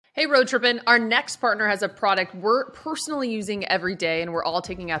Hey, Road Trippin'. Our next partner has a product we're personally using every day, and we're all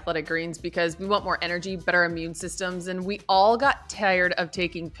taking Athletic Greens because we want more energy, better immune systems, and we all got tired of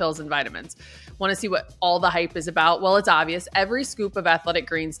taking pills and vitamins. Want to see what all the hype is about? Well, it's obvious. Every scoop of Athletic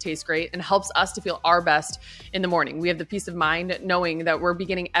Greens tastes great and helps us to feel our best in the morning. We have the peace of mind knowing that we're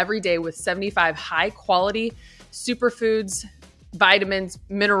beginning every day with 75 high-quality superfoods, vitamins,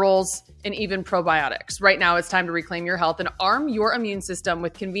 minerals, and even probiotics. Right now, it's time to reclaim your health and arm your immune system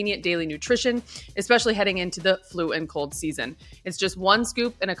with convenient daily nutrition, especially heading into the flu and cold season. It's just one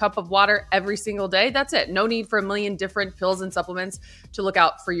scoop in a cup of water every single day. That's it. No need for a million different pills and supplements to look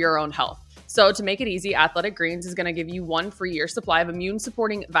out for your own health. So to make it easy, Athletic Greens is going to give you 1 free year supply of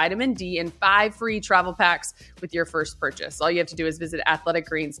immune-supporting vitamin D and 5 free travel packs with your first purchase. All you have to do is visit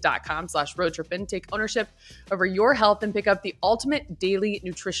athleticgreens.com/roadtrippin, take ownership over your health, and pick up the ultimate daily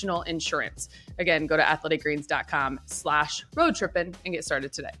nutritional insurance. Again, go to athleticgreens.com/roadtrippin and get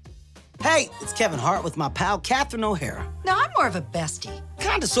started today. Hey, it's Kevin Hart with my pal Catherine O'Hara. No, I'm more of a bestie.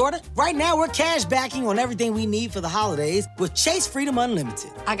 Kinda, sorta. Right now, we're cash backing on everything we need for the holidays with Chase Freedom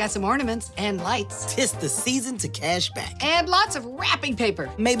Unlimited. I got some ornaments and lights. 'Tis the season to cash back. And lots of wrapping paper.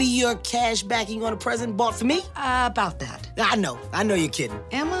 Maybe you're cash backing on a present bought for me? About that. I know you're kidding.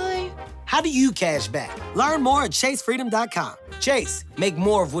 Am I? How do you cash back? Learn more at chasefreedom.com. Chase, make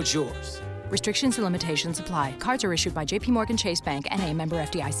more of what's yours. Restrictions and limitations apply. Cards are issued by JPMorgan Chase Bank N.A. member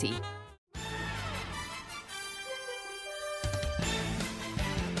FDIC.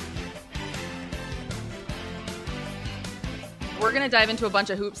 We're going to dive into a bunch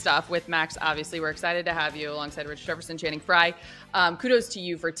of hoop stuff with Max. Obviously, we're excited to have you alongside Rich Jefferson, Channing Frye. Kudos to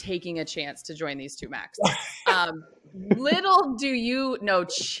you for taking a chance to join these two, Max. Little do you know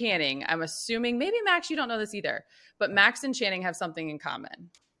Channing. I'm assuming, maybe Max, you don't know this either, but Max and Channing have something in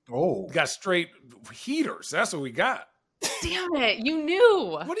common. Oh, we got straight heaters. That's what we got. Damn it, you knew.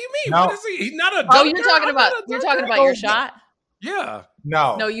 What do you mean? No. What is he? He's not a dunker. Oh, you're talking about your shot? Yeah.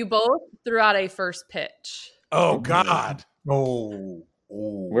 No, you both threw out a first pitch. Oh God. Oh.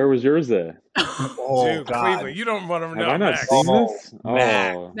 Where was yours at? Dude, God. Cleveland, you don't want to know. Have I not Max. seen this?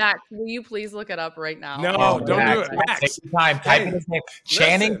 Max. Oh. Max, will you please look it up right now? No, don't Max, do it, Max. Take your time. Type in his name.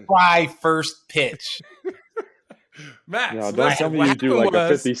 Channing listen. Frye first pitch. Max, No, don't tell me what you do happened like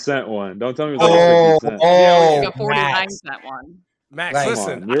a was- 50 cent one. Don't tell me it's like a 50 cent. Like a 49 Max. cent one. Max, Right. Come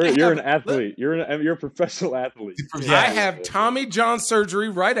listen. on. You're an I have- athlete. You're a professional athlete. I have Tommy John surgery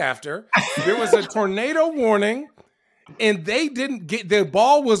right after. There was a tornado warning, and they didn't get the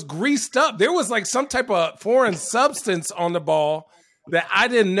ball was greased up. There was like some type of foreign substance on the ball that I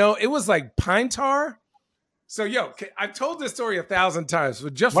didn't know. It was like pine tar. So, I've told this story 1,000 times,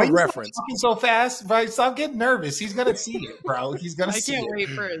 but just Why for you reference. talking so fast? Right, stop getting nervous. He's gonna see it, bro. He's gonna I see can't it. wait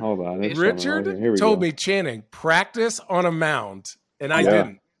for it. Hold on. it's Richard coming right here we told go. me, Channing, practice on a mound, and I Yeah.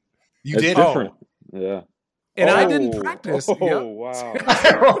 didn't. You It's did. different. Yeah. And I didn't practice. Oh, Yep.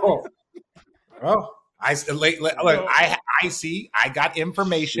 wow. Oh, I see. I got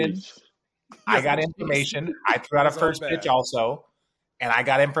information. Jeez. I got information. I threw out a It's all first bad. pitch also, and I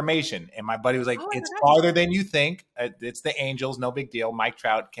got information. And my buddy was like, Oh, "It's nice. farther than you think. It's the Angels. No big deal." Mike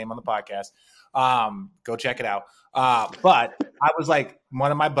Trout came on the podcast. Go check it out. But I was like,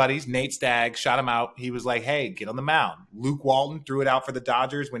 one of my buddies, Nate Stagg, shot him out. He was like, "Hey, get on the mound." Luke Walton threw it out for the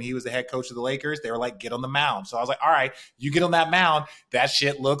Dodgers when he was the head coach of the Lakers. They were like, "Get on the mound." So I was like, "All right, you get on that mound. That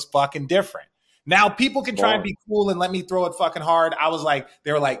shit looks fucking different." Now people can try and be cool and let me throw it fucking hard. I was like,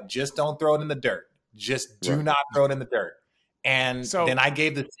 they were like, just don't throw it in the dirt. Just do not throw it in the dirt. And So- then I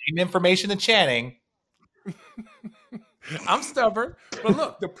gave the same information to Channing. I'm stubborn. But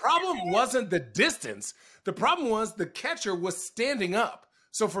look, the problem wasn't the distance. The problem was the catcher was standing up.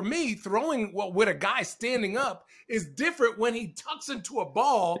 So for me, throwing with a guy standing up is different when he tucks into a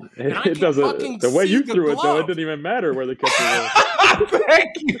ball and I It can doesn't. fucking The way see you the threw it, though, it glove. didn't even matter where the catcher was. Thank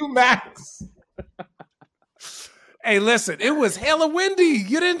you, Max. Hey, listen, it was hella windy.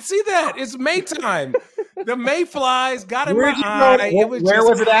 You didn't see that. It's Maytime. The mayflies got in my eye. Where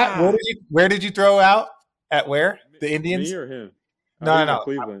was it at? hot. Where did you throw out? At where? The Indians? Me or him? No, I think no. in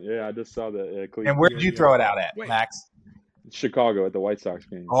Cleveland. Yeah, I just saw that. Cleveland. And where did you throw it out at, Wait. Max? Chicago at the White Sox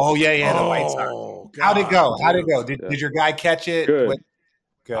game. Oh, yeah, the White Sox. How'd it go? Did your guy catch it? Good.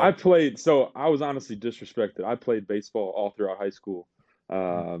 Good. I played. So I was honestly disrespected. I played baseball all throughout high school.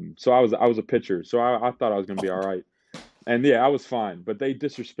 So I was a pitcher. So I thought I was going to be all right. And yeah, I was fine. But they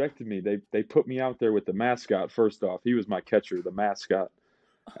disrespected me. They put me out there with the mascot. First off, he was my catcher, the mascot.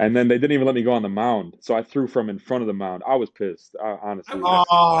 And then they didn't even let me go on the mound. So I threw from in front of the mound. I was pissed. Honestly.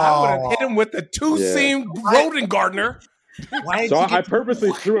 I would have hit him with the two-seam rodent gardener Why did So you I get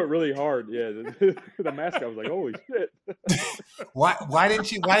purposely threw it really hard. Yeah, the mascot was like, "Holy shit!" why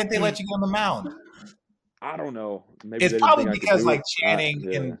didn't they let you go on the mound? I don't know. Maybe It's they didn't probably think I could because do like it.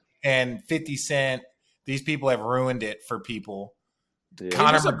 Channing Yeah, and 50 Cent, these people have ruined it for people. yeah.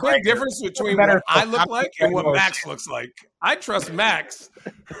 Conor There's a big McGregor. difference between Better what I for look Conor like and what McGregor or Max looks like. I trust Max,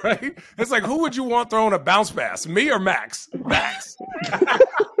 right? It's like, who would you want throwing a bounce pass, me or Max? Max.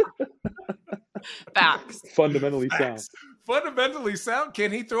 Facts. Fundamentally sound. Max. Fundamentally sound.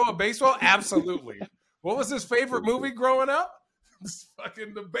 Can he throw a baseball? Absolutely. What was his favorite movie growing up? It's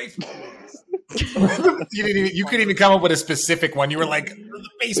fucking the baseball movies. You couldn't even come up with a specific one. You were like the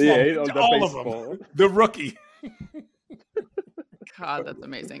baseball. Yeah, movie. the All baseball. of them. The Rookie. God, that's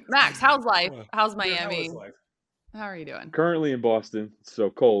amazing. Max, how's life? How's Dude, how Miami? is life? How are you doing? Currently in Boston, so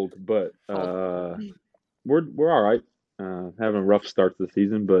cold, but we're all right. Having a rough start to the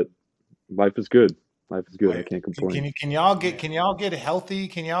season, but life is good. Life is good. I can't complain. Can y'all get healthy?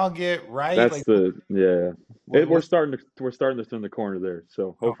 Can y'all get right? That's What- we're starting to turn the corner there.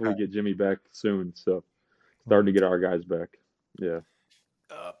 So hopefully get Jimmy back soon. So starting to get our guys back. Yeah.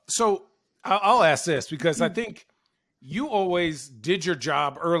 So I'll ask this because I think you always did your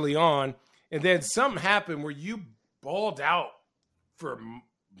job early on, and then something happened where you balled out for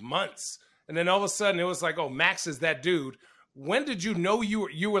months, and then all of a sudden it was like, oh, Max is that dude. When did you know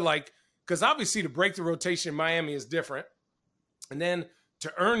you were like? Because obviously to break the rotation in Miami is different, and then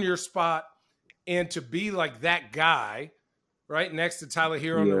to earn your spot and to be like that guy, right next to Tyler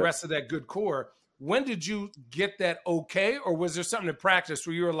Hero and the rest of that good core. When did you get that okay, or was there something in practice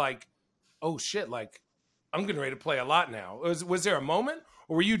where you were like, oh shit, like I'm getting ready to play a lot now? Was there a moment,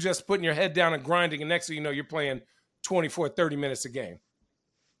 or were you just putting your head down and grinding, and next thing you know, you're playing 24, 30 minutes a game?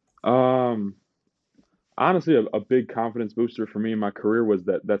 Honestly, a big confidence booster for me in my career was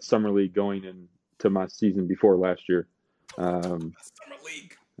that summer league going into my season before last year. Summer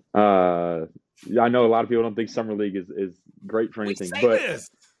league. I know a lot of people don't think summer league is great for anything, but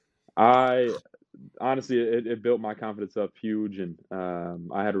I honestly it built my confidence up huge, and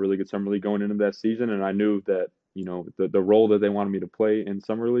I had a really good summer league going into that season, and I knew that the role that they wanted me to play in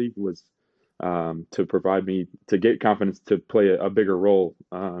summer league was to provide me to get confidence to play a bigger role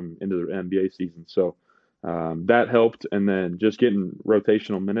into the NBA season. So that helped, and then just getting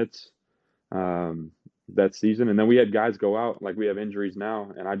rotational minutes that season, and then we had guys go out, like we have injuries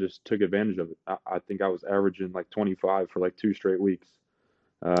now, and I just took advantage of it. I think I was averaging like 25 for like 2 straight weeks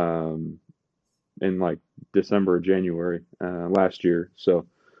in like December or January last year. So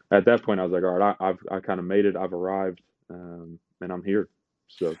at that point I was like, all right, I kind of made it. I've arrived, and I'm here.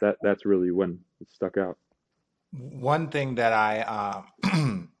 So that's really when it stuck out. One thing that I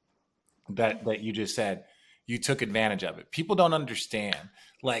that you just said, you took advantage of it. People don't understand,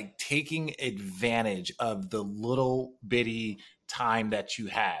 like taking advantage of the little bitty time that you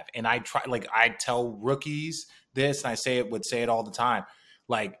have. And I tell rookies this, and I would say it all the time.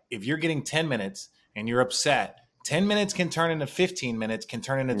 Like if you're getting 10 minutes and you're upset, 10 minutes can turn into 15 minutes, can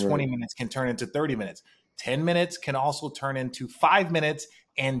turn into 20 minutes, can turn into 30 minutes. 10 minutes can also turn into 5 minutes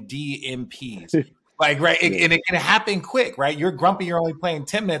and DMPs. Like, right. And it can happen quick, right? You're grumpy. You're only playing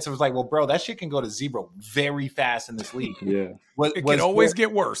 10 minutes. It was like, well, bro, that shit can go to zero very fast in this league. Yeah. It can always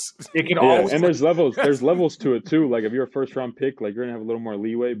get worse. It can always. And there's levels to it too. Like if you're a first round pick, like you're going to have a little more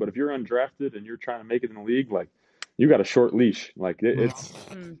leeway, but if you're undrafted and you're trying to make it in the league, like you got a short leash. Like it's,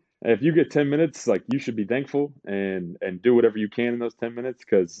 if you get 10 minutes, like you should be thankful and do whatever you can in those 10 minutes.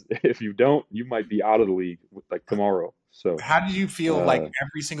 Cause if you don't, you might be out of the league like tomorrow. So how do you feel like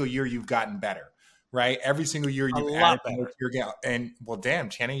every single year you've gotten better? Right, every single year you've added better. And well, damn,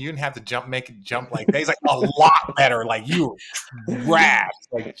 Channing, you didn't have to make it jump like that. He's like a lot better. Like you trash.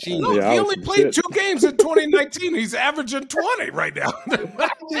 Like, geez. Look, he only played 2 games in 2019. He's averaging 20 right now.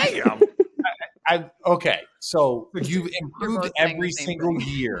 Damn. Okay, so you've improved every single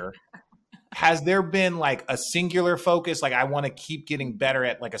year. Has there been like a singular focus? Like I want to keep getting better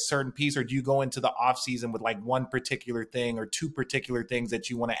at like a certain piece, or do you go into the off season with like one particular thing or 2 particular things that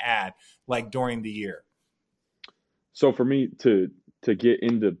you want to add like during the year? So for me to get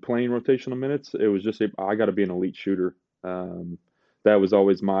into playing rotational minutes, it was just I got to be an elite shooter. That was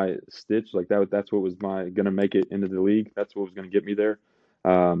always my stitch. Like that's what was going to make it into the league. That's what was going to get me there.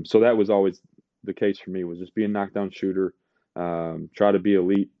 So that was always the case for me, was just be a knockdown shooter. Try to be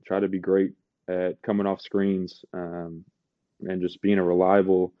elite. Try to be great at coming off screens, and just being a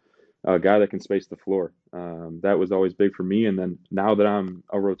reliable guy that can space the floor. That was always big for me. And then now that I'm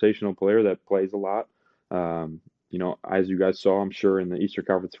a rotational player that plays a lot, as you guys saw, I'm sure in the Eastern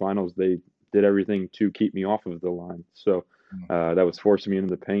Conference Finals, they did everything to keep me off of the line. So that was forcing me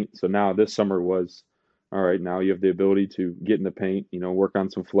into the paint. So now this summer was all right, now you have the ability to get in the paint, work on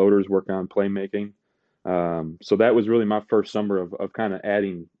some floaters, work on playmaking. So that was really my first summer of kind of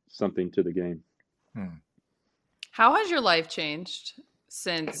adding something to the game. How has your life changed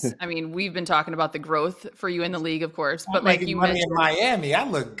since? I mean, we've been talking about the growth for you in the league, of course, but like you money mentioned, in Miami, I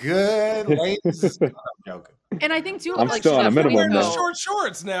look good. Ladies. I'm joking. and I think too, I'm like still on a Stephanie minimum, The though. short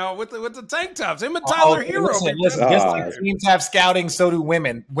shorts now with the tank tops. Him and Tyler Hero. Listen, be just running like teams have scouting, so do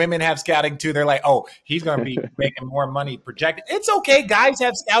women. Women have scouting too. They're like, oh, he's going to be making more money projected. It's okay. Guys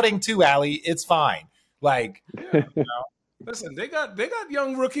have scouting too, Allie. It's fine. Like, Listen, they got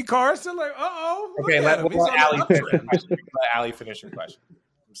young rookie cars. They're like, okay, look at him. He's on the uptrend. Let Allie finish your question.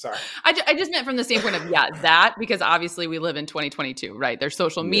 I'm sorry. I just meant from the standpoint of that, because obviously we live in 2022, right? There's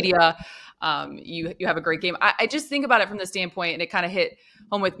social media. You have a great game. I just think about it from the standpoint, and it kind of hit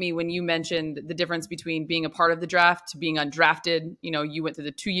home with me when you mentioned the difference between being a part of the draft to being undrafted. You went through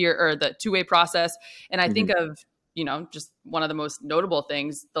the 2 year or the two-way process, and I think of just one of the most notable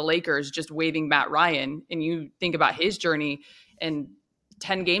things, the Lakers just waiving Matt Ryan, and you think about his journey, and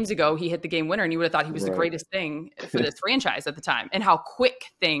 10 games ago, he hit the game winner, and you would have thought he was the greatest thing for this franchise at the time, and how quick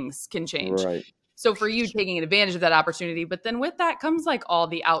things can change. Right. So for you, taking advantage of that opportunity, but then with that comes like all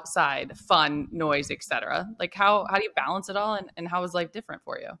the outside fun, noise, etc. Like how do you balance it all, and how is life different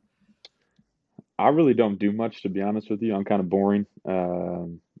for you? I really don't do much, to be honest with you. I'm kind of boring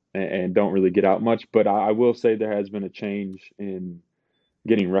and don't really get out much. But I will say there has been a change in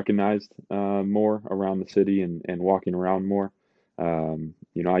getting recognized more around the city and walking around more.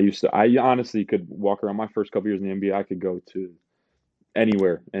 I honestly could walk around my first couple years in the NBA. I could go to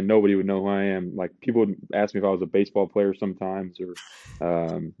anywhere and nobody would know who I am. Like people would ask me if I was a baseball player sometimes, or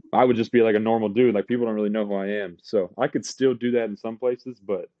I would just be like a normal dude. Like people don't really know who I am. So I could still do that in some places,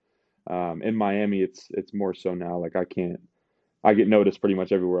 but in Miami, it's more so now. Like I get noticed pretty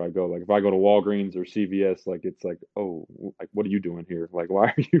much everywhere I go. Like if I go to Walgreens or CVS, like it's like, oh, like what are you doing here? Like why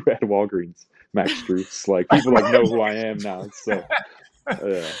are you at Walgreens, Max Strus? Like people like know who I am now. So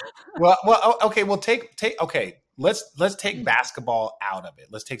Well, okay. Well, okay. Let's take basketball out of it.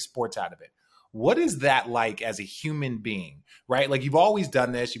 Let's take sports out of it. What is that like as a human being, right? Like you've always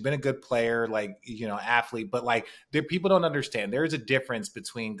done this. You've been a good player, like, athlete, but like people don't understand. There is a difference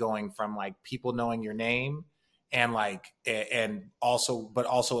between going from like people knowing your name and also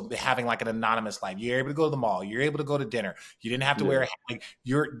having like an anonymous life. You're able to go to the mall. You're able to go to dinner. You didn't have to wear a hat. Like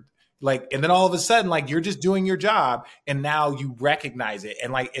you're like, and then all of a sudden, like you're just doing your job and now you recognize it.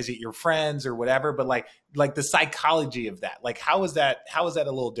 And like, is it your friends or whatever? But like the psychology of that, like, how is that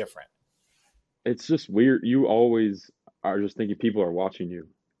a little different? it's just weird. You always are just thinking people are watching you.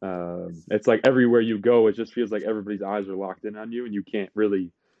 It's like everywhere you go, it just feels like everybody's eyes are locked in on you and you can't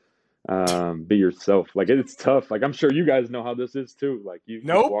really be yourself. Like it's tough. Like I'm sure you guys know how this is too. Like you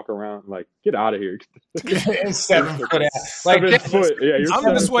just walk around like get out of here. 7 foot like 7 foot. Yeah, you're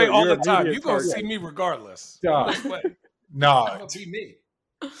I'm this way all the You're time. immediate You gonna target. see me regardless. No. This way. No, That would be me.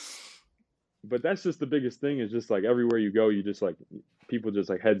 But that's just the biggest thing is just like everywhere you go, you just like people just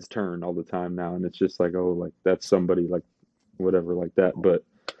like heads turn all the time now, and it's just like, oh, like that's somebody like whatever like that. But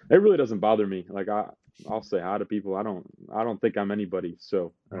it really doesn't bother me. Like I'll say hi to people. I don't think I'm anybody,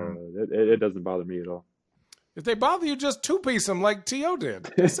 so it doesn't bother me at all. If they bother you, just two-piece them like T.O. did.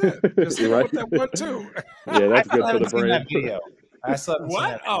 That's it. Just hit Right. with that 1-2. Yeah, that's good for haven't the seen that brain. video. I still haven't seen What?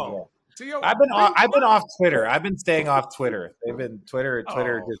 that video. T.O. I've been off Twitter. I've been staying off Twitter. They've been Twitter.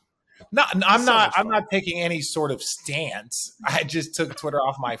 Just, no, I'm not taking any sort of stance. I just took Twitter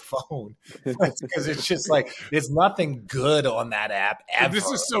off my phone because it's just like there's nothing good on that app ever. This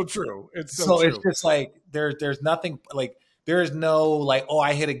is so true. It's so true. It's just like there's nothing like there is no like, oh,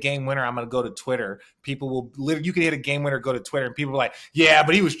 I hit a game winner, I'm gonna go to Twitter. People will literally, you can hit a game winner, go to Twitter, and people are like, yeah,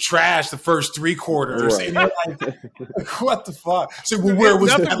 but he was trash the first 3 quarters. Right. And you're like, what the fuck? So well, where was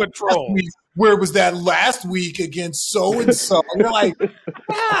Nothing that but troll. where was that last week against so and so? And you're like,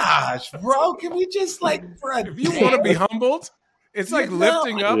 gosh, bro, can we just like If you want to be humbled, it's like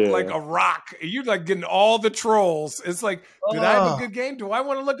lifting up like a rock. You're like getting all the trolls. It's like, did I have a good game? Do I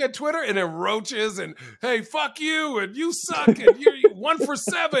want to look at Twitter? And then roaches and, hey, fuck you, and you suck, and you're 1 for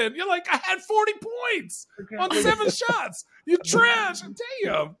 7. You're like, I had 40 points on 7 shots. You trash.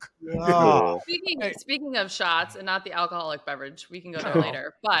 Damn. Speaking of shots, and not the alcoholic beverage, we can go there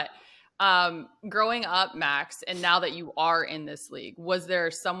later. But growing up, Max, and now that you are in this league, was there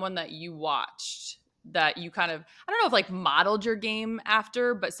someone that you watched that you kind of, I don't know if like modeled your game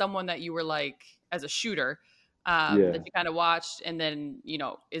after, but someone that you were like as a shooter that you kind of watched? And then,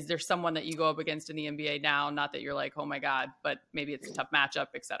 is there someone that you go up against in the NBA now? Not that you're like, oh my God, but maybe it's a tough matchup,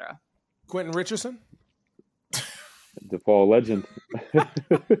 etc. Quentin Richardson? DePaul legend.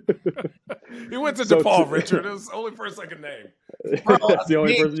 He went to So DePaul, to- Richard. It was only for a second name. Bro, That's the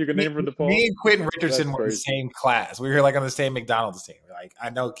only me- person you can name from DePaul. Me and Quentin Richardson That's were in the crazy. same class. We were like on the same McDonald's team. Like, I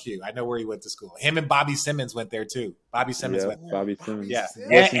know Q. I know where he went to school. Him and Bobby Simmons went there too. Bobby Simmons Yeah, went there. Bobby Simmons. Yeah.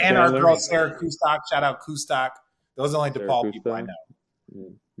 Wilson And our Chandler. girl Sarah Kustok. Shout out Kustok. Those are the only Sarah DePaul people I Kustok. know. Yeah.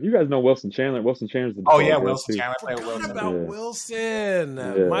 You guys know Wilson Chandler. Wilson Chandler's the Oh DePaul yeah, girl, Wilson too. Chandler played with What Wilson. about Yeah. Wilson?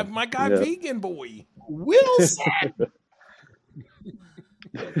 Yeah. My guy, Yeah. vegan boy. Wilson.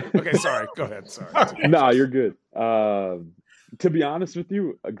 Okay, sorry. Go ahead. Sorry. No, you're good. To be honest with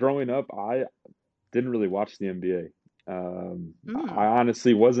you, growing up, I didn't really watch the NBA. I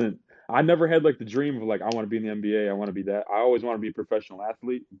honestly wasn't. I never had like the dream of like I want to be in the NBA. I want to be that. I always want to be a professional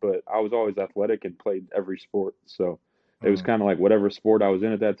athlete, but I was always athletic and played every sport. So it was kind of like whatever sport I was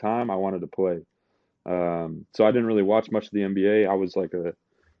in at that time, I wanted to play. So I didn't really watch much of the NBA. I was like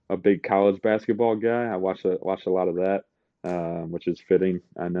a big college basketball guy. I watched a lot of that, which is fitting,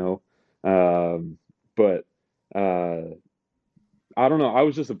 I know. But I don't know. I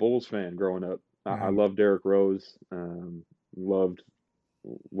was just a Bulls fan growing up. I loved Derrick Rose. Loved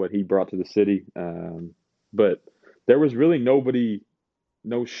what he brought to the city. But there was really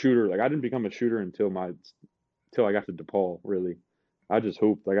no shooter. Like I didn't become a shooter until I got to DePaul, really. I just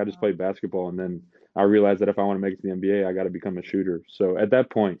hooped. Like I just played basketball, and then I realized that if I want to make it to the NBA, I got to become a shooter. So at that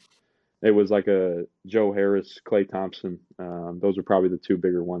point, it was like a Joe Harris, Klay Thompson. Those are probably the two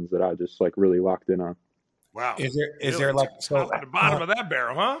bigger ones that I just like really locked in on. Wow. Is there like top at the bottom of that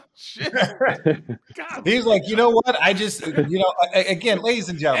barrel, huh? Shit. God. He's like, you know what? I just, again, ladies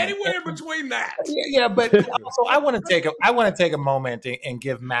and gentlemen, Anywhere in between that. yeah. But also, I want to take a moment and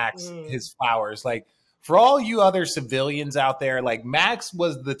give Max his flowers. Like for all you other civilians out there, like Max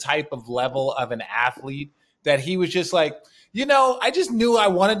was the type of level of an athlete that he was just like, I just knew I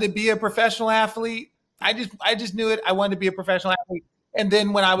wanted to be a professional athlete. I just knew it. I wanted to be a professional athlete. And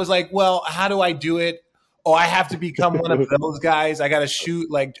then when I was like, well, how do I do it? Oh, I have to become one of those guys. I got to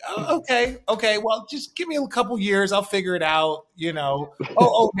shoot like, okay. Well, just give me a couple years. I'll figure it out. Now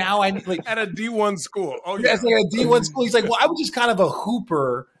I need like At a D1 school. Oh, yeah, yeah. it's like a D1 school. He's like, well, I was just kind of a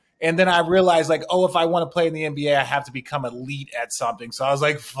hooper. And then I realized like, if I want to play in the NBA, I have to become elite at something. So I was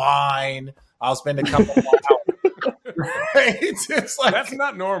like, fine, I'll spend a couple more hours. Right? It's like, That's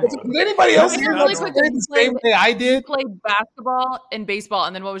not normal. did anybody else here Really like quick, the same way I You did? played basketball and baseball,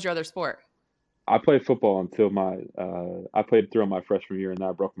 and then what was your other sport? I played football until I played through my freshman year, and then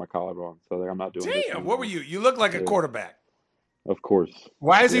I broke my collarbone. So like I'm not doing this Damn, anymore. what were you? You look like a Yeah. quarterback. Of course.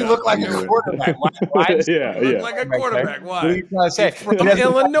 Why does he look like a quarterback? Why does he Yeah, You look yeah. like a quarterback. What are you Why? trying to say? From He doesn't-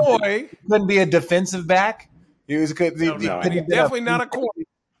 Illinois. couldn't be a defensive back. He was good. No, he's definitely not a quarterback.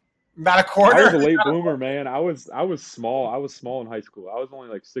 Not a I corner. was a late bloomer, man. I was small. I was small in high school. I was only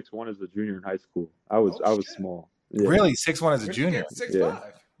like 6'1" as a junior in high school. I was shit. small. Yeah. Really, 6'1" as a junior. 6'5".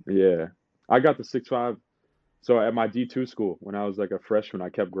 Yeah. I got to 6'5". So at my D2 school, when I was like a freshman, I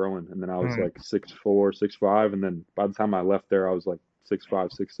kept growing, and then I was like 6'4", 6'5", and then by the time I left there, I was like 6'5",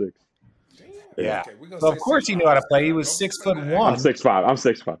 6'6". Yeah. Okay, we're gonna So say of course he 6'5". knew how to play. He was 6'1". I'm 6'5". I'm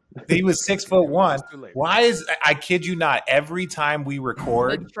 6'5". He was 6'1". It's too late. Why is I kid you not? Every time we The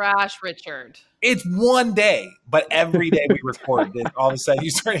record, trash Richard. it's one day, but every day we record, then all of a sudden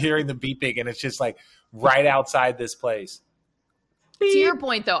you start hearing the beeping, and it's just like right outside this place. To your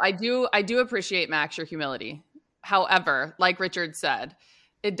point, though, I do appreciate, Max, your humility. However, like Richard said,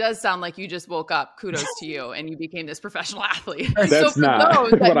 it does sound like you just woke up. Kudos to you, and you became this professional athlete. That's for not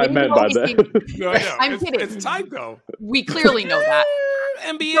those that what I maybe meant don't by think- that. No, no. I'm it's, kidding. It's tight though. We clearly know that.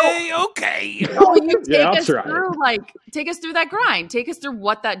 NBA, okay. So you take Yeah, I'll us try. through, take us through that grind. Take us through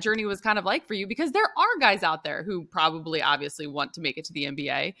what that journey was kind of like for you, because there are guys out there who probably, obviously, want to make it to the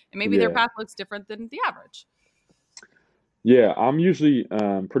NBA, and maybe their Yeah. path looks different than the average. Yeah, I'm usually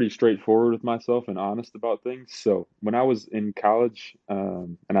pretty straightforward with myself and honest about things. So when I was in college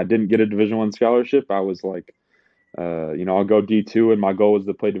and I didn't get a Division I scholarship, I was like, I'll go D2, and my goal was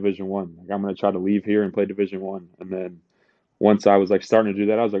to play Division I. Like I'm going to try to leave here and play Division I. And then once I was like starting to do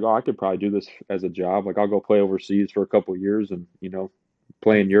that, I was like, I could probably do this as a job. Like I'll go play overseas for a couple of years and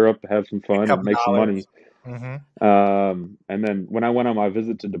play in Europe, have some fun, and make some money. Mm-hmm. And then when I went on my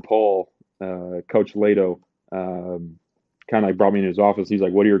visit to DePaul, Coach Lato kind of like brought me in his office. He's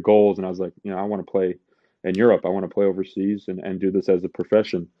like, "What are your goals?" And I was like, I want to play in Europe. I want to play overseas and do this as a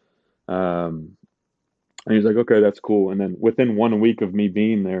profession. And he's like, "Okay, that's cool." And then within 1 week of me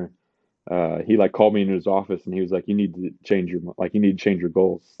being there, he like called me into his office and he was like, "You need to change your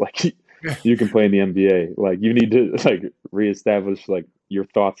goals. Like you can play in the NBA. Like you need to like reestablish like your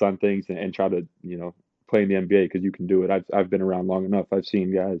thoughts on things and try to play in the NBA because you can do it. I've been around long enough. I've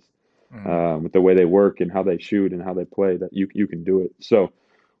seen guys with the way they work and how they shoot and how they play, that you can do it. So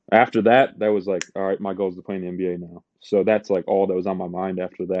after that was like, all right, my goal is to play in the NBA now. So that's like all that was on my mind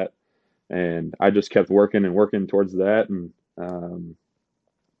after that. And I just kept working and working towards that. And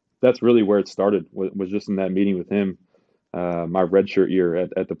that's really where it started, was just in that meeting with him, my redshirt year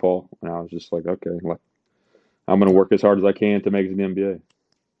at DePaul. And I was just like, okay, I'm going to work as hard as I can to make it to the NBA.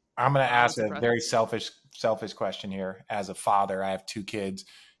 I'm going to ask a very selfish question here. As a father, I have 2 kids.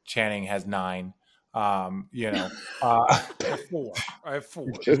 Channing has 9. I have 4.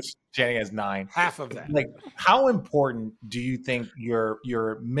 Channing has 9. Half of that. Like, how important do you think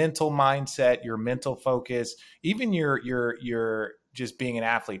your mental mindset, your mental focus, even your just being an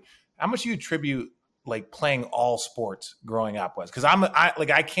athlete, how much do you attribute like playing all sports growing up was? Because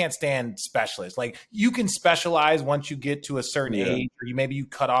I can't stand specialists. Like, you can specialize once you get to a certain age, or you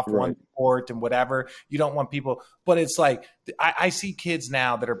cut off one sport and whatever. You don't want people, but it's like I see kids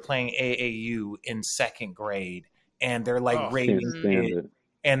now that are playing AAU in 2nd grade, and they're like rating it,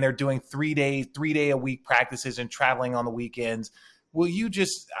 and they're doing 3 day a week practices and traveling on the weekends. Will you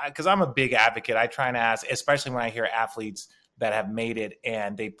just, because I'm a big advocate, I try and ask, especially when I hear athletes that have made it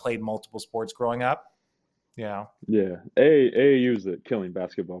and they played multiple sports growing up. Yeah. AAU is killing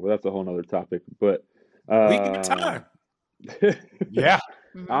basketball, but that's a whole nother topic. But we get time. Yeah.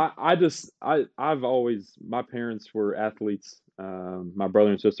 I've always, my parents were athletes. My brother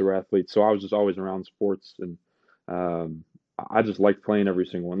and sister were athletes, so I was just always around sports, and I just liked playing every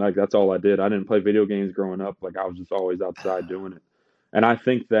single one. Like, that's all I did. I didn't play video games growing up. Like, I was just always outside doing it. And I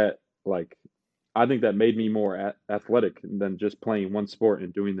think that made me more athletic than just playing one sport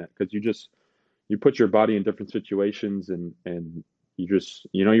and doing that, because you put your body in different situations, and you just,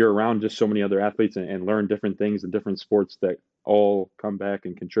 you're around just so many other athletes and learn different things in different sports that all come back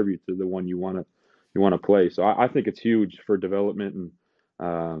and contribute to the one you want to play. So I think it's huge for development,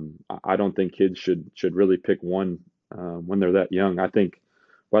 and I don't think kids should really pick one when they're that young. I think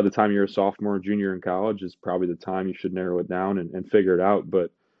by the time you're a sophomore or junior in college is probably the time you should narrow it down and figure it out.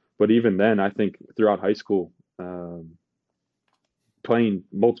 But even then, I think throughout high school, playing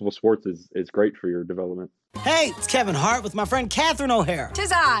multiple sports is great for your development. Hey, it's Kevin Hart with my friend Catherine O'Hara.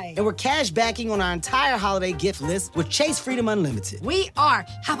 Tis I. And we're cash backing on our entire holiday gift list with Chase Freedom Unlimited. We are.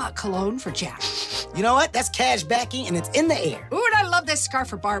 How about cologne for Jack? You know what? That's cash backing, and it's in the air. Ooh, and I love this scarf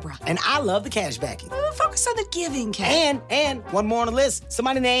for Barbara. And I love the cash backing. Ooh, focus on the giving, Kev. And one more on the list.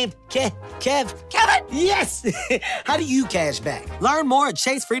 Somebody named Kev. Kevin! Yes! How do you cash back? Learn more at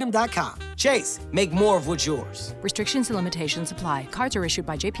chasefreedom.com. Chase, make more of what's yours. Restrictions and limitations apply. Cards are issued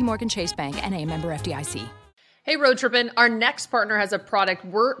by JP Morgan Chase Bank, N.A. member FDIC. Hey, Road Trippin', our next partner has a product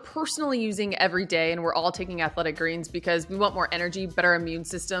we're personally using every day, and we're all taking Athletic Greens because we want more energy, better immune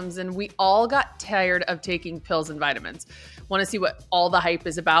systems, and we all got tired of taking pills and vitamins. Want to see what all the hype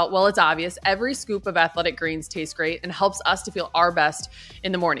is about? Well, it's obvious. Every scoop of Athletic Greens tastes great and helps us to feel our best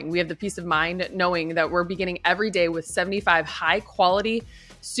in the morning. We have the peace of mind knowing that we're beginning every day with 75 high-quality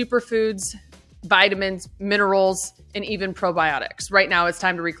superfoods, vitamins, minerals, and even probiotics. Right now, it's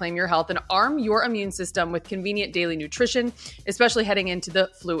time to reclaim your health and arm your immune system with convenient daily nutrition, especially heading into the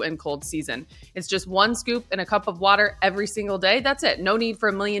flu and cold season. It's just 1 scoop in a cup of water every single day. That's it. No need for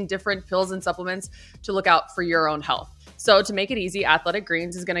a million different pills and supplements to look out for your own health. So to make it easy, Athletic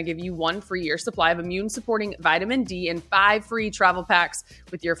Greens is going to give you 1 free year supply of immune-supporting vitamin D and 5 free travel packs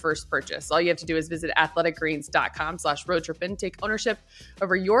with your first purchase. All you have to do is visit athleticgreens.com/roadtrippin, take ownership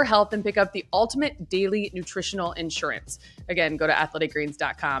over your health, and pick up the ultimate daily nutritional insurance. Again, go to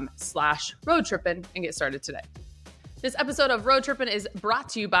athleticgreens.com/roadtrippin and get started today. This episode of Road Trippin' is brought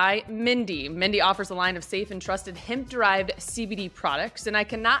to you by Mindy. Mindy offers a line of safe and trusted hemp-derived CBD products, and I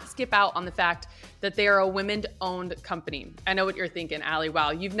cannot skip out on the fact that they are a women-owned company. I know what you're thinking, Allie. Wow,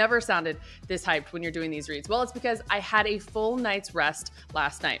 you've never sounded this hyped when you're doing these reads. Well, it's because I had a full night's rest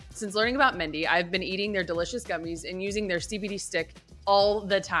last night. Since learning about Mindy, I've been eating their delicious gummies and using their CBD stick all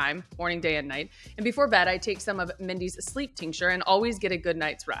the time, morning, day, and night. And before bed, I take some of Mindy's sleep tincture and always get a good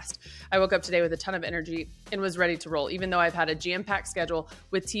night's rest. I woke up today with a ton of energy and was ready to roll, even though I've had a jam-packed schedule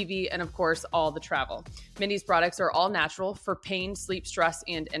with TV and, of course, all the travel. Mindy's products are all natural for pain, sleep, stress,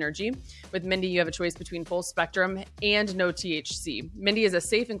 and energy. With Mindy, you have a choice between full spectrum and no THC. Mindy is a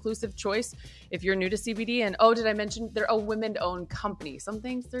safe, inclusive choice if you're new to CBD. And oh, did I mention they're a women-owned company? Some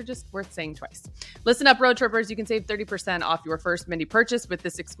things they're just worth saying twice. Listen up, Road Trippers. You can save 30% off your first Mindy purchase with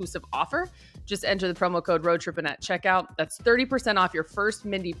this exclusive offer. Just enter the promo code ROADTRIPPIN at checkout. That's 30% off your first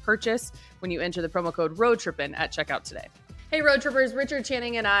Mindy purchase when you enter the promo code ROADTRIPPIN at checkout today. Hey, road trippers, Richard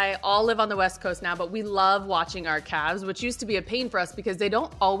Channing and I all live on the West Coast now, but we love watching our Cavs, which used to be a pain for us because they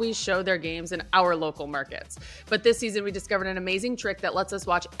don't always show their games in our local markets. But this season, we discovered an amazing trick that lets us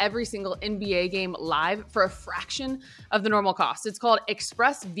watch every single NBA game live for a fraction of the normal cost. It's called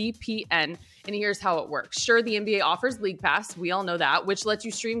ExpressVPN, and here's how it works. Sure, the NBA offers League Pass, we all know that, which lets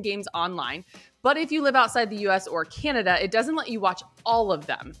you stream games online. But if you live outside the US or Canada, it doesn't let you watch all of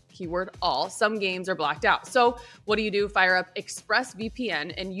them. Keyword all. Some games are blacked out. So what do? Fire up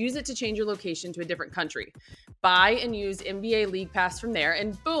ExpressVPN and use it to change your location to a different country. Buy and use NBA League Pass from there,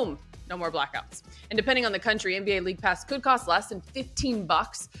 and boom, no more blackouts. And depending on the country, NBA League Pass could cost less than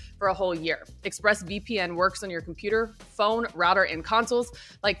 $15 for a whole year. ExpressVPN works on your computer, phone, router, and consoles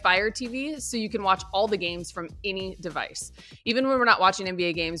like Fire TV, so you can watch all the games from any device. Even when we're not watching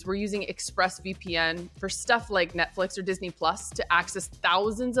NBA games, we're using ExpressVPN for stuff like Netflix or Disney Plus to access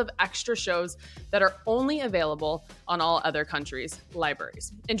thousands of extra shows that are only available on all other countries'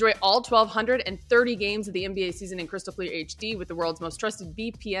 libraries. Enjoy all 1,230 games of the NBA season in crystal clear HD with the world's most trusted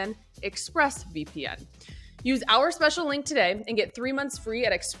VPN, ExpressVPN. Use our special link today and get 3 months free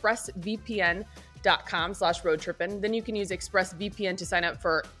at expressvpn.com/roadtrippin. Then you can use ExpressVPN to sign up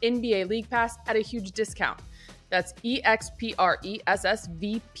for NBA League Pass at a huge discount. That's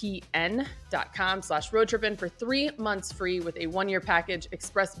expressvpn.com/roadtrippin for 3 months free with a 1-year package.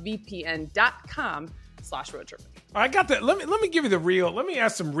 expressvpn.com/roadtrippin. I got that. Let me give you the real. Let me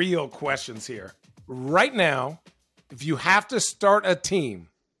ask some real questions here. Right now, if you have to start a team,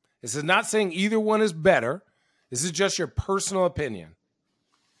 this is not saying either one is better. This is just your personal opinion.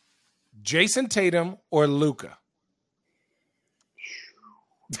 Jason Tatum or Luka?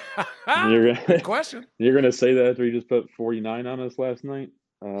 Good question. You're going to say that after you just put 49 on us last night?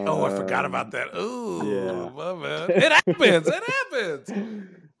 I forgot about that. Ooh, yeah. My bad. It happens. It happens.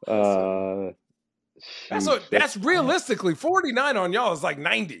 That's realistically 49 on y'all is like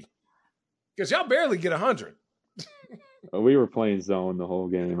 90 because y'all barely get 100. We were playing zone the whole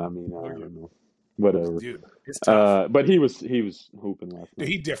game. I mean, I don't know. Whatever. Dude, it's tough. But he was hooping last night. Dude,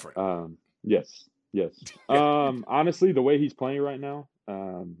 he different. Yes. Honestly, the way he's playing right now,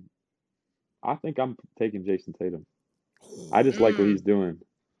 I think I'm taking Jason Tatum. I just like what he's doing.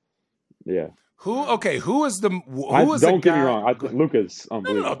 Yeah. Who is the don't get me wrong. I think Luka's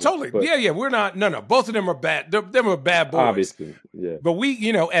unbelievable. No, totally. But, yeah. We're not. No. Both of them are bad. Them are bad boys. Obviously, yeah. But we,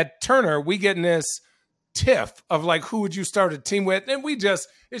 at Turner, we getting this tiff of like, who would you start a team with? And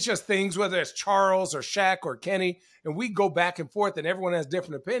it's just things, whether it's Charles or Shaq or Kenny, and we go back and forth, and everyone has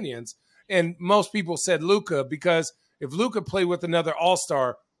different opinions. And most people said Luka because if Luka played with another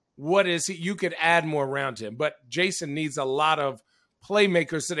All-Star, what is he? You could add more around him. But Jason needs a lot of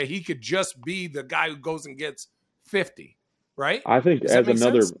playmakers so that he could just be the guy who goes and gets 50, right? I think as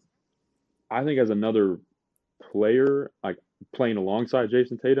another player, like playing alongside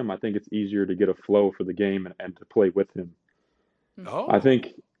Jason Tatum, I think it's easier to get a flow for the game and to play with him. Oh. I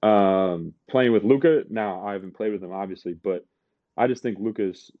think playing with Luka, now I haven't played with him obviously, but I just think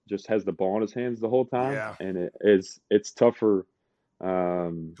Luka just has the ball in his hands the whole time, and it's tougher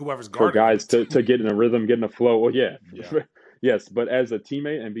whoever's for guys to get in a rhythm, get in a flow. Well, yeah. Yes, but as a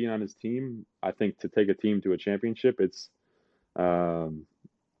teammate and being on his team, I think to take a team to a championship, it's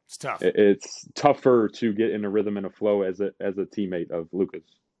tough. It's tougher to get in a rhythm and a flow as a teammate of Luka's,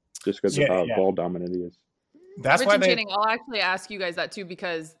 just because of how ball dominant he is. That's why I'll actually ask you guys that too,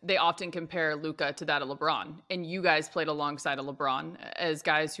 because they often compare Luka to that of LeBron, and you guys played alongside of LeBron as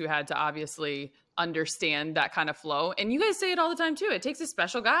guys who had to obviously understand that kind of flow. And you guys say it all the time too. It takes a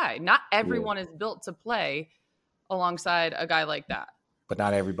special guy. Not everyone is built to play alongside a guy like that. But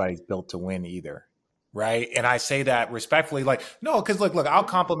not everybody's built to win either. Right. And I say that respectfully, like, no, because look, I'll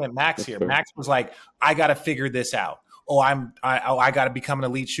compliment Max here. Max was like, I got to figure this out. Oh, I got to become an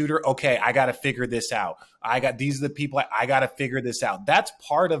elite shooter. Okay, I got to figure this out. These are the people I got to figure this out. That's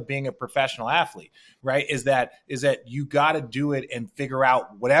part of being a professional athlete, right? Is that you got to do it and figure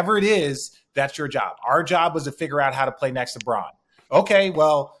out whatever it is. That's your job. Our job was to figure out how to play next to Bron. Okay,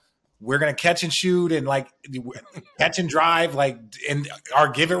 well, we're going to catch and shoot and like catch and drive, or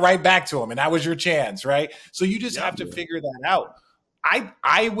give it right back to him. And that was your chance, right? So you just have to figure that out.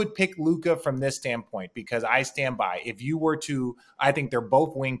 I would pick Luka from this standpoint because I stand by. If you were to, I think they're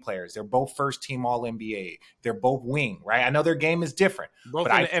both wing players. They're both first team All NBA. They're both wing, right? I know their game is different. Both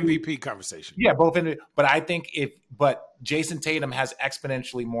in the MVP conversation. Yeah, both in. But I think but Jason Tatum has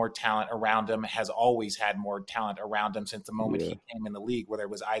exponentially more talent around him. Has always had more talent around him since the moment he came in the league. Whether it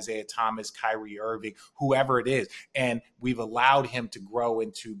was Isaiah Thomas, Kyrie Irving, whoever it is, and we've allowed him to grow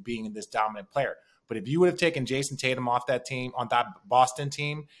into being this dominant player. But if you would have taken Jason Tatum off that team, on that Boston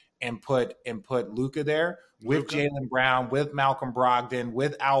team, and put Luka there with Jaylen Brown, with Malcolm Brogdon,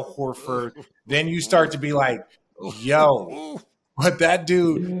 with Al Horford, then you start to be like, yo, but that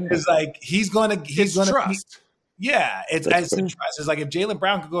dude is like, he's gonna trust. Yeah, it's trust. It's like if Jaylen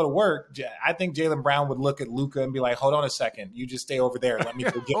Brown could go to work, I think Jaylen Brown would look at Luka and be like, "Hold on a second, you just stay over there. Let me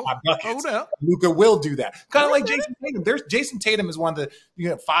go get my buckets." Luka will do that, kind of like Jason Tatum. Jason Tatum is one of the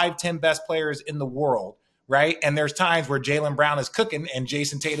 5-10 best players in the world, right? And there's times where Jaylen Brown is cooking and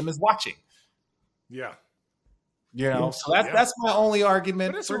Jason Tatum is watching. Yeah. So that's my only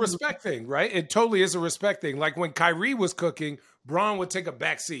argument. But it's a respect thing, right? It totally is a respect thing. Like when Kyrie was cooking, Bron would take a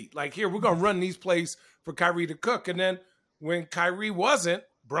back seat. Like, here, we're going to run these plays for Kyrie to cook. And then when Kyrie wasn't,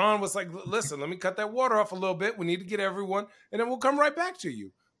 Bron was like, listen, let me cut that water off a little bit. We need to get everyone, and then we'll come right back to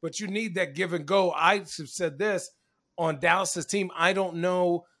you. But you need that give and go. I have said this on Dallas's team. I don't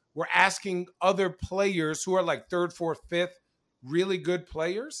know. We're asking other players who are like third, fourth, fifth, really good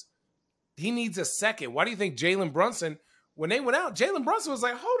players. He needs a second. Why do you think Jalen Brunson, when they went out, Jalen Brunson was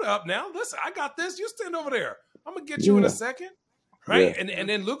like, hold up now. Listen, I got this. You stand over there. I'm going to get you in a second. Right? Yeah. And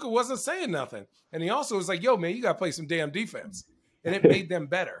then Luka wasn't saying nothing. And he also was like, yo, man, you got to play some damn defense. And it made them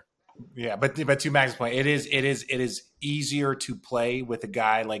better. Yeah, but to Max's point, it is easier to play with a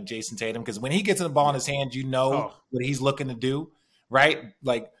guy like Jason Tatum because when he gets the ball in his hands, what he's looking to do, right?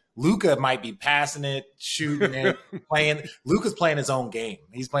 Like Luka might be passing it, shooting it, playing. Luka's playing his own game.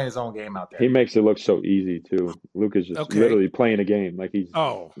 He's playing his own game out there. He makes it look so easy too. Luka's just literally playing a game like he's.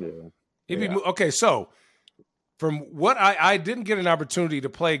 Okay, so from what I didn't get an opportunity to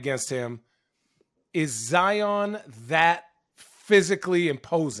play against him, is Zion that physically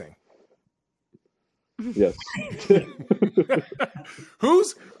imposing? Yes.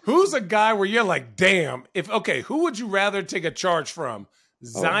 Who's a guy where you're like, damn, who would you rather take a charge from?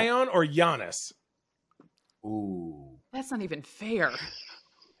 Zion or Giannis? Ooh. That's not even fair.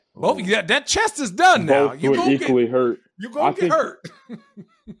 Both that chest is done now. Both would equally hurt. You're going to get hurt.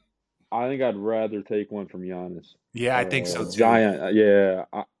 I think I'd rather take one from Giannis. Yeah, I think so too. Zion,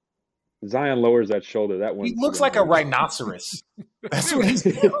 Zion lowers that shoulder. That one. He looks like a rhinoceros. That's what he's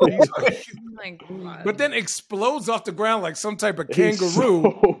doing. Oh my God. But then explodes off the ground like some type of kangaroo. He's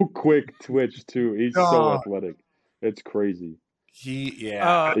so quick twitch too. He's so athletic. It's crazy.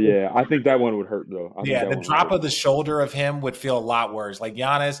 I think that one would hurt though. The drop of the shoulder of him would feel a lot worse. Like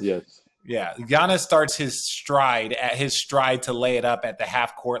Giannis. Yes. Yeah, Giannis starts his stride to lay it up at the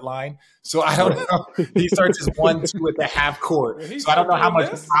half court line. So I don't know. He starts his 1-2 at the half court. So I don't know how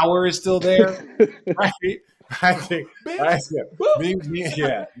much power is still there. Right? I think.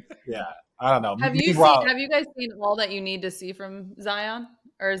 Yeah. I don't know. Have you guys seen all that you need to see from Zion,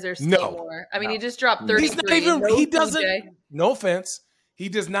 or is there still more? I mean, he just dropped 33. He's not even. He doesn't. No offense. He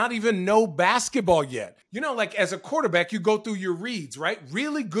does not even know basketball yet. Like as a quarterback, you go through your reads, right?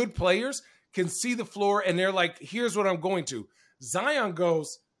 Really good players can see the floor and they're like, here's what I'm going to. Zion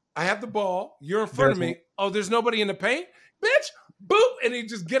goes, I have the ball. You're in front of me. Oh, there's nobody in the paint? Bitch, boop. And he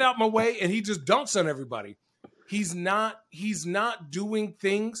just get out my way and he just dunks on everybody. He's not doing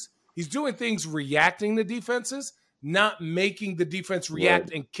things. He's doing things reacting to defenses, not making the defense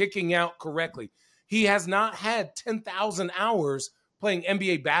react and kicking out correctly. He has not had 10,000 hours playing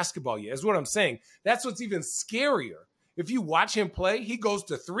NBA basketball yet, is what I'm saying. That's what's even scarier. If you watch him play, he goes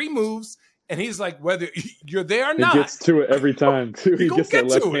to 3 moves, and he's like, whether you're there or not. He gets to it every time, too. He gets that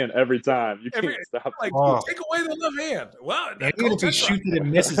left hand every time. You can't stop. Like, take away the left hand. Well, even if he shoots it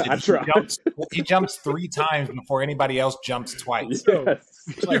and misses it, he jumps 3 times before anybody else jumps twice. Yes.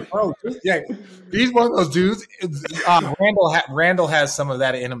 Like, bro, he's one of those dudes. Randall has some of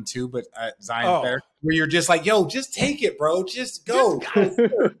that in him too, but Zion's better. Where you're just like, yo, just take it, bro. Just go.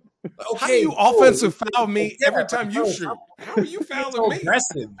 How do you offensive foul me every time you shoot? How are you fouling me?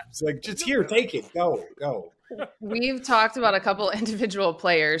 Aggressive. It's like, just here, take it. Go. We've talked about a couple individual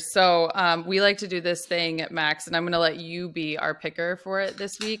players. So we like to do this thing, Max, and I'm going to let you be our picker for it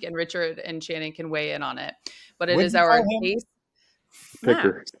this week, and Richard and Shannon can weigh in on it. But it is our case.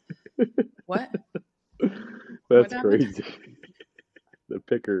 Picker. What? That's crazy. The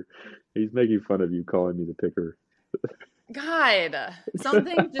picker. He's making fun of you calling me the picker. God, some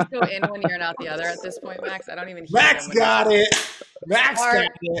things just go in one ear and out the other at this point, Max. I don't even hear Max got it. Max got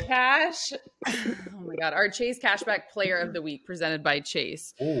it. Cash. Oh my God. Our Chase Cashback Player of the Week presented by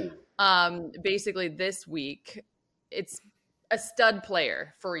Chase. Ooh. Basically this week, it's a stud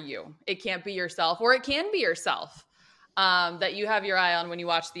player for you. It can't be yourself, or it can be yourself, that you have your eye on when you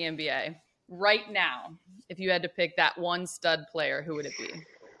watch the NBA. Right now, if you had to pick that one stud player, who would it be?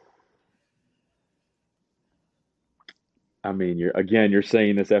 I mean, you're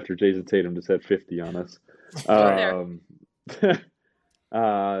saying this after Jason Tatum just had 50 on us.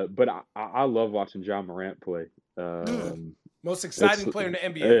 But I love watching John Morant play. Most exciting player in the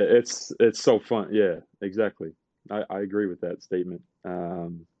NBA. It's so fun. Yeah, exactly. I agree with that statement.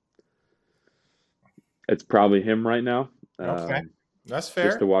 It's probably him right now. Okay, that's fair.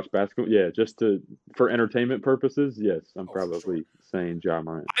 Just to watch basketball. Yeah, for entertainment purposes. Yes, I'm probably saying John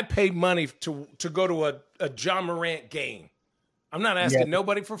Morant. I paid money to go to a John Morant game. I'm not asking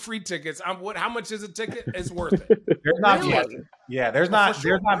nobody for free tickets. How much is a ticket? It's worth it. There's not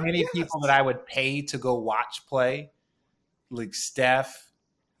there's not many people that I would pay to go watch play, like Steph,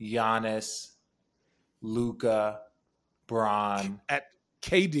 Giannis, Luka, Bron, at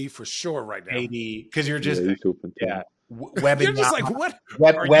KD for sure right now. KD, because you're just You're just like, what?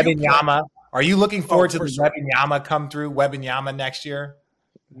 Wembanyama. Are you looking forward to the Wembanyama come through? Wembanyama next year?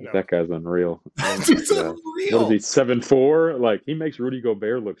 No. That guy's unreal. It's unreal. What is he, 7'4"? Like, he makes Rudy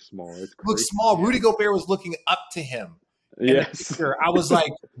Gobert look small. Looks small. Rudy Gobert was looking up to him. Yes. I was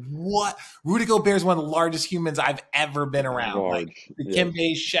like, what? Rudy Gobert is one of the largest humans I've ever been around. Large. Like the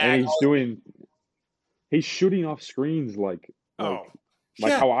Kimbe, Shaq. And he's shooting off screens like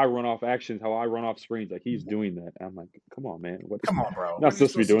how I run off actions, how I run off screens. Like, he's doing that. I'm like, come on, man. Come on, bro. Not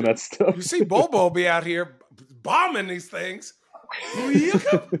supposed to be doing that stuff. You see Bobo be out here bombing these things.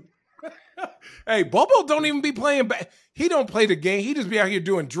 Hey, Bobo don't even be playing he don't play the game. He just be out here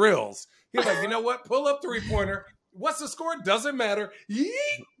doing drills. He's like, you know what? Pull up 3-pointer. What's the score? Doesn't matter. Yeet.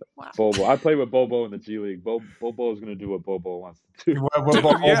 Wow. Bobo. I played with Bobo in the G League. Bobo is going to do what Bobo wants to do.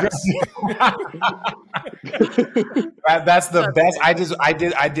 That's the best. I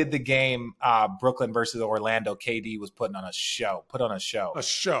did the game Brooklyn versus Orlando. KD was put on a show.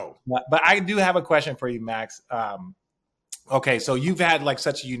 But I do have a question for you, Max. Okay, so you've had like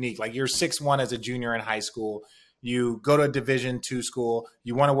such a unique, like you're 6'1" as a junior in high school. You go to a Division II school.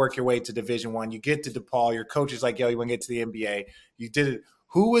 You want to work your way to Division I. You get to DePaul. Your coach is like, yo, you want to get to the NBA. You did it.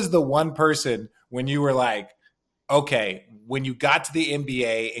 Who was the one person when you were like, okay, when you got to the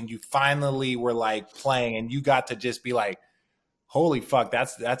NBA and you finally were like playing and you got to just be like, holy fuck,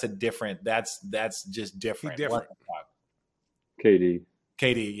 that's just different. Different. KD,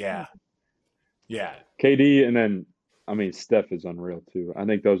 yeah. KD, and then Steph is unreal too. I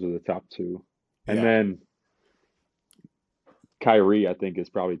think those are the top two, and then Kyrie, I think, is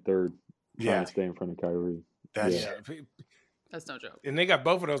probably third. Trying to stay in front of Kyrie. That's no joke. And they got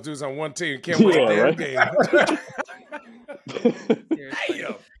both of those dudes on one team. Can't wait their game.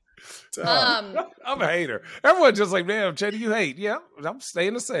 Damn. I'm a hater. Everyone's just like, damn, Chetty, you hate. Yeah, I'm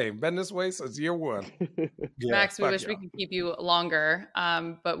staying the same. Been this way since year one. Max, we wish we could keep you longer,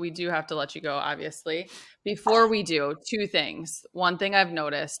 but we do have to let you go, obviously. Before we do, two things. One thing I've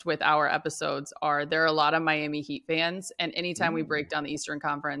noticed with our episodes are there are a lot of Miami Heat fans, and anytime we break down the Eastern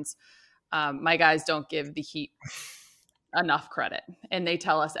Conference, my guys don't give the Heat enough credit, and they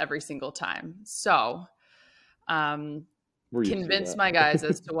tell us every single time. So convince my guys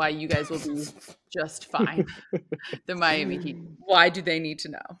as to why you guys will be just fine. The Miami Heat. Why do they need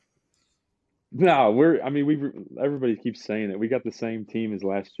to know? No, everybody keeps saying it. We got the same team as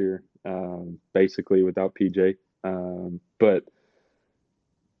last year, basically without PJ. But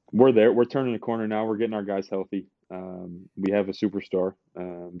we're there. We're turning the corner now. We're getting our guys healthy. We have a superstar.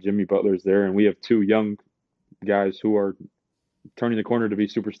 Jimmy Butler's there, and we have two young guys who are turning the corner to be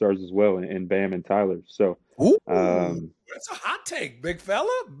superstars as well, and Bam and Tyler. So that's a hot take, big fella.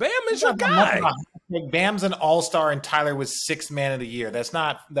 Bam is your guy. Bam's an all-star, and Tyler was sixth man of the year. That's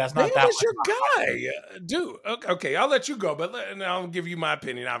not Bam that is your guy, dude. Okay, I'll let you go, but I'll give you my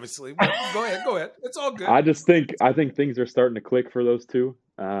opinion. Obviously, but go ahead. It's all good. I think things are starting to click for those two.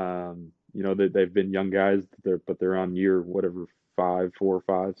 They've been young guys, but they're on year 4,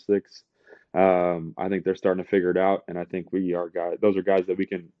 5, 6. I think they're starting to figure it out, and I think those are guys that we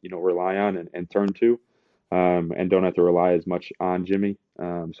can rely on and turn to, and don't have to rely as much on Jimmy.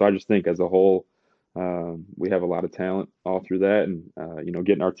 So I just think as a whole, we have a lot of talent all through that, and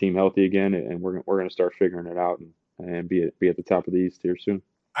getting our team healthy again, and we're going to start figuring it out and be at the top of the East here soon.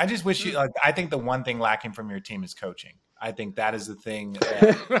 I just wish I think the one thing lacking from your team is coaching. I think that is the thing.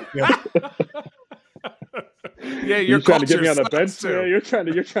 Yeah, you're trying to get me on the bench. Too. Yeah, you're trying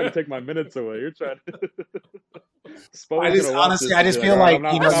to take my minutes away. You're trying to. I just feel like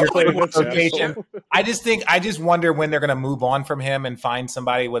I just wonder when they're going to move on from him and find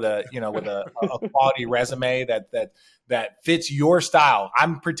somebody with a quality resume that fits your style.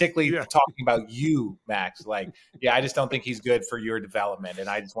 I'm particularly talking about you, Max. I just don't think he's good for your development, and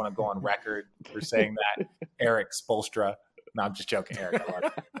I just want to go on record for saying that. Eric Spoelstra. No, I'm just joking, Eric.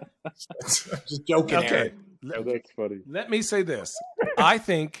 Just joking, okay. Eric. That's funny. Let me say this. I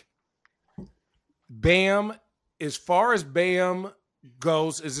think Bam, as far as Bam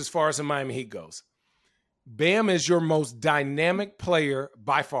goes is as far as the Miami Heat goes. Bam is your most dynamic player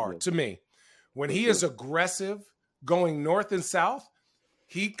by far to me. When he is aggressive going north and south,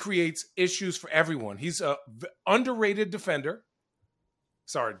 he creates issues for everyone. He's a underrated defender.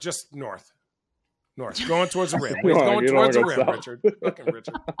 Sorry, just north. Going towards the rim. He's going towards the rim, south. Richard.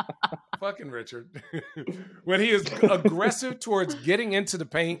 Fucking Richard. When he is aggressive towards getting into the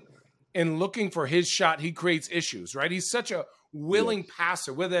paint and looking for his shot, he creates issues, right? He's such a willing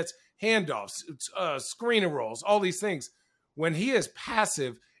passer, whether that's handoffs, screen and rolls, all these things. When he is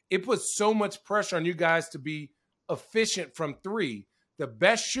passive, it puts so much pressure on you guys to be efficient from three. The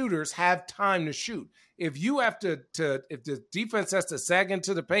best shooters have time to shoot. If you have if the defense has to sag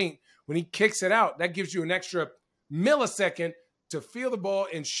into the paint when he kicks it out, that gives you an extra millisecond to feel the ball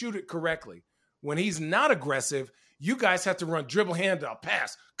and shoot it correctly. When he's not aggressive, you guys have to run dribble, handoff,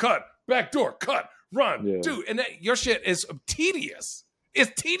 pass, cut, backdoor, cut, run, dude. And your shit is tedious.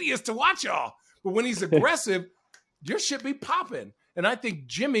 It's tedious to watch y'all. But when he's aggressive, your shit be popping. And I think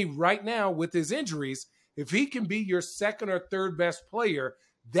Jimmy right now with his injuries, if he can be your second or third best player,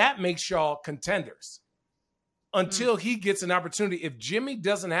 that makes y'all contenders. Until he gets an opportunity. If Jimmy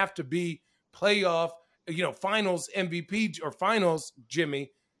doesn't have to be playoff, finals MVP or finals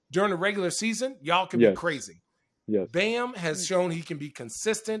Jimmy during the regular season, y'all can be crazy. Yes. Bam has shown he can be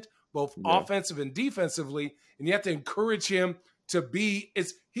consistent, both offensive and defensively, and you have to encourage him to be.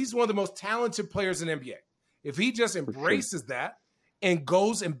 He's one of the most talented players in NBA. If he just embraces that and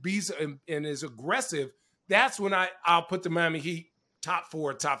goes and is aggressive, that's when I'll put the Miami Heat top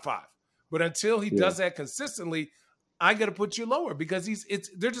 4, top 5. But until he does that consistently, I got to put you lower because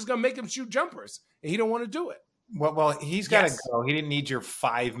they're just going to make him shoot jumpers, and he don't want to do it. Well, he's got to go. He didn't need your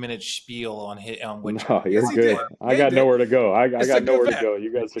 5-minute spiel on which. No, you're good. I got nowhere to go. I got nowhere to go.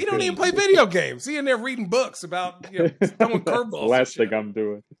 You guys. He don't even play video games. He in there reading books about throwing curveballs. The last thing I'm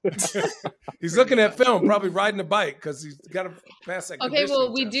doing. He's looking at film, probably riding a bike because he's got to pass that. Okay,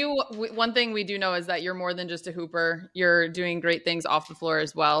 well, one thing we do know is that you're more than just a hooper. You're doing great things off the floor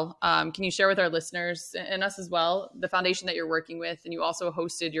as well. Can you share with our listeners and us as well the foundation that you're working with, and you also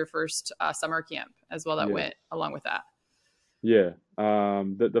hosted your first summer camp as well that went along with that? Yeah.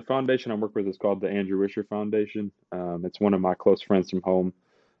 The foundation I work with is called the Andrew Wisher Foundation. It's one of my close friends from home.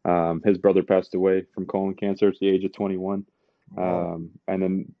 His brother passed away from colon cancer at the age of 21. And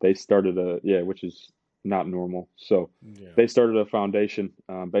then they started which is not normal. So they started a foundation,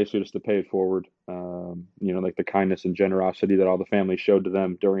 basically just to pay it forward. Like the kindness and generosity that all the family showed to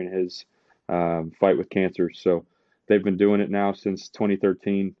them during his fight with cancer. So they've been doing it now since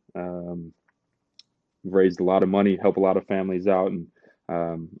 2013. Raised a lot of money, help a lot of families out, and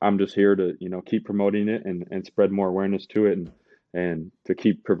I'm just here to keep promoting it and spread more awareness to it, and to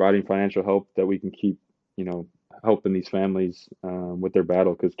keep providing financial help that we can keep helping these families with their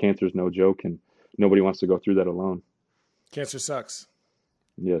battle, because cancer is no joke and nobody wants to go through that alone. Cancer sucks.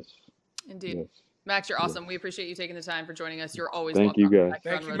 Yes, indeed. Yes. Max, you're awesome. We appreciate you taking the time for joining us. You're always welcome.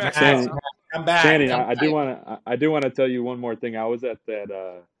 Thank you, Max. I'm back. Shannon, I do want to tell you one more thing. I was at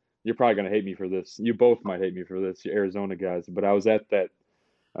that. You're probably going to hate me for this. You both might hate me for this, you Arizona guys. But I was at that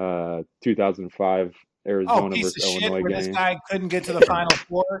 2005 Arizona versus Illinois game. This guy couldn't get to the Final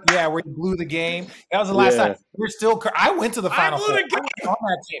Four. Yeah, where he blew the game. That was the last time. We're still. I went to the Final Four. I was on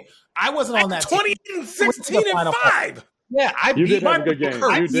that team. I wasn't on that 20 team. 16 and 5. Yeah, you did have a good game.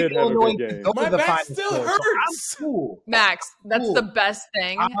 You did have a good game. My back still hurts. Cool. Max, that's the best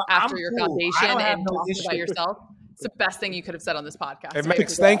thing after your foundation and talking about yourself. It's the best thing you could have said on this podcast. Hey,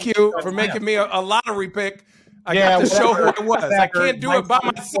 Max, thank you for making me a lottery pick. I got to show who it was. I can't do it by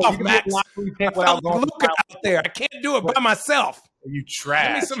myself, Max. I'm Luka out there. I can't do it by myself. You trash.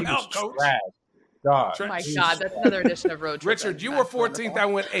 Give me some help, coach. God. Oh, my God. That's another edition of Road Trip. Richard, you were 14th. I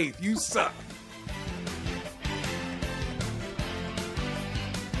went 8th. You suck.